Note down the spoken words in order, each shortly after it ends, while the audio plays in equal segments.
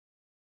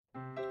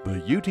The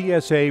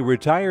UTSA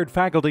Retired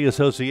Faculty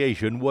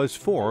Association was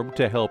formed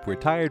to help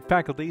retired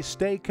faculty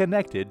stay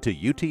connected to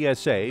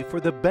UTSA for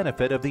the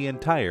benefit of the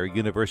entire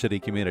university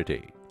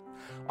community.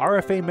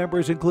 RFA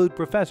members include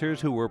professors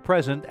who were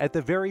present at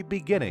the very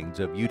beginnings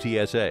of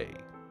UTSA.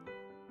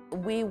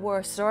 We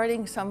were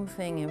starting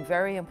something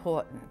very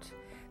important,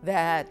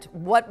 that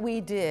what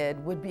we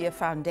did would be a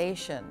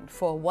foundation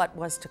for what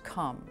was to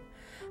come.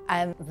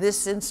 And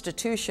this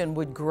institution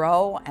would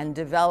grow and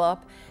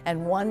develop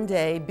and one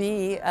day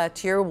be a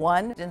Tier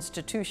 1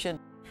 institution.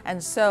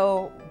 And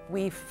so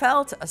we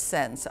felt a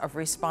sense of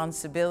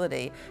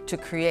responsibility to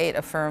create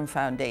a firm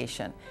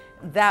foundation.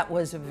 That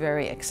was a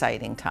very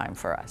exciting time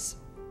for us.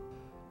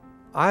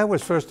 I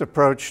was first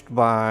approached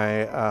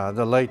by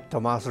the late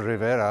Tomas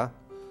Rivera.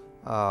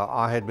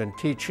 I had been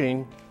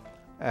teaching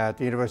at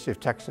the University of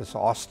Texas,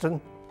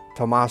 Austin.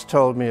 Tomas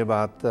told me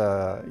about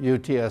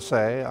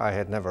UTSA. I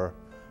had never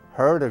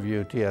heard of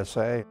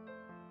UTSA.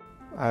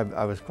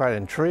 I was quite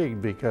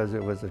intrigued because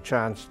it was a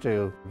chance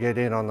to get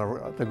in on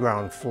the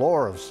ground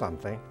floor of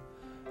something.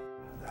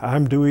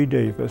 I'm Dewey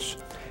Davis,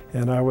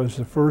 and I was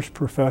the first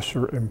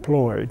professor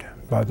employed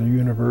by the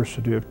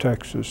University of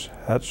Texas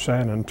at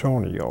San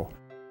Antonio.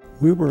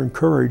 We were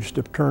encouraged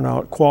to turn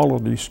out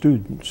quality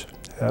students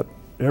at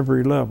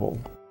every level.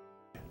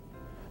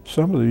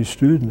 Some of these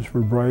students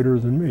were brighter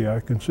than me.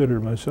 I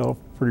considered myself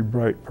a pretty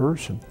bright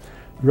person.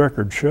 The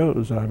record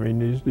shows, I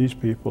mean, these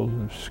people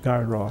have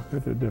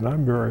skyrocketed, and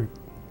I'm very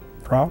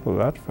proud of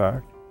that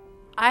fact.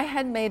 I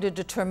had made a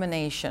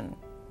determination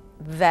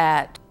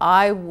that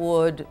I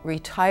would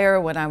retire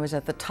when I was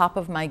at the top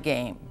of my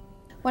game.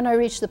 When I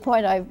reached the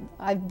point,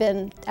 I've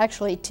been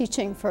actually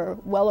teaching for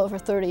well over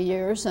 30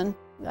 years, and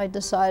I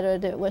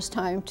decided it was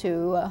time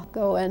to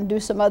go and do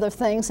some other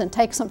things and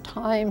take some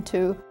time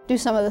to do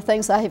some of the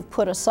things I have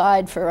put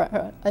aside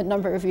for a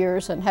number of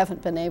years and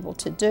haven't been able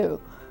to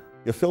do.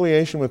 The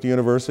affiliation with the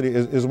university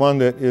is one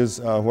that is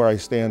where I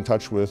stay in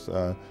touch with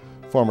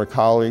former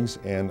colleagues,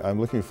 and I'm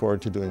looking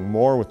forward to doing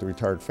more with the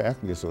Retired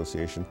Faculty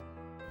Association.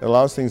 It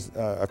allows things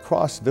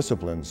across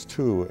disciplines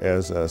too,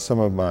 as some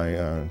of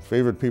my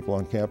favorite people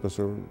on campus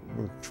were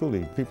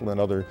truly people in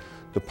other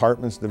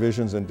departments,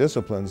 divisions, and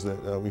disciplines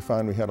that we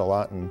found we had a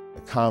lot in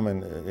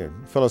common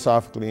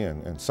philosophically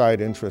and side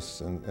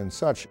interests and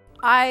such.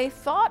 I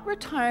thought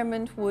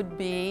retirement would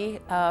be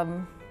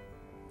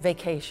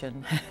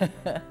vacation,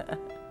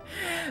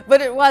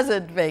 but it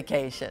wasn't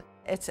vacation.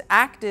 It's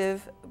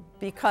active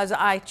because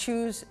I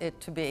choose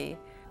it to be.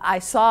 I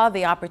saw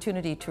the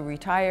opportunity to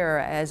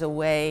retire as a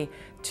way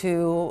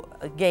to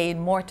gain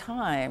more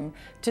time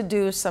to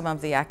do some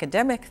of the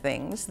academic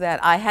things that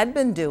I had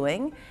been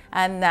doing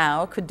and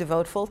now could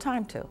devote full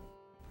time to.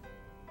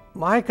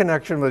 My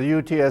connection with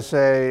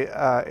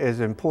UTSA is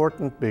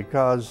important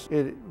because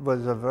it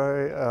was a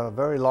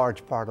very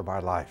large part of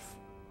our life.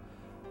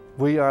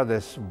 We are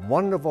this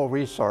wonderful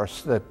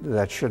resource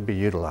that should be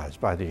utilized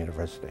by the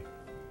university.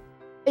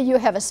 You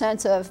have a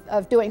sense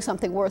of doing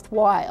something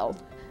worthwhile,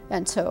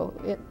 and so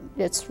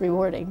it's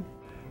rewarding.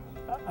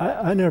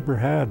 I never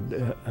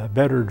had a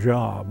better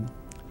job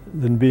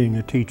than being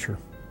a teacher.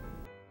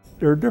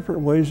 There are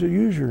different ways of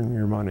using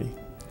your money,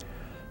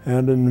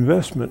 and an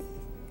investment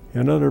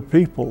in other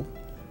people,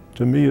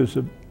 to me, is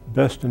the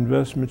best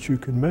investment you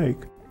can make.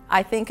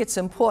 I think it's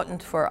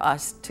important for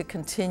us to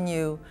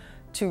continue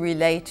to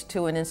relate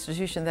to an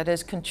institution that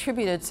has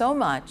contributed so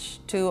much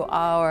to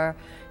our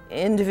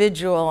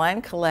individual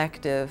and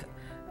collective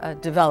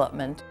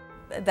development,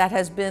 that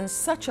has been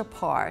such a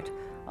part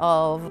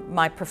of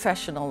my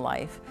professional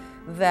life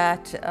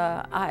that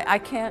I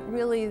can't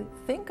really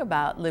think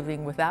about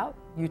living without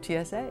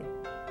UTSA.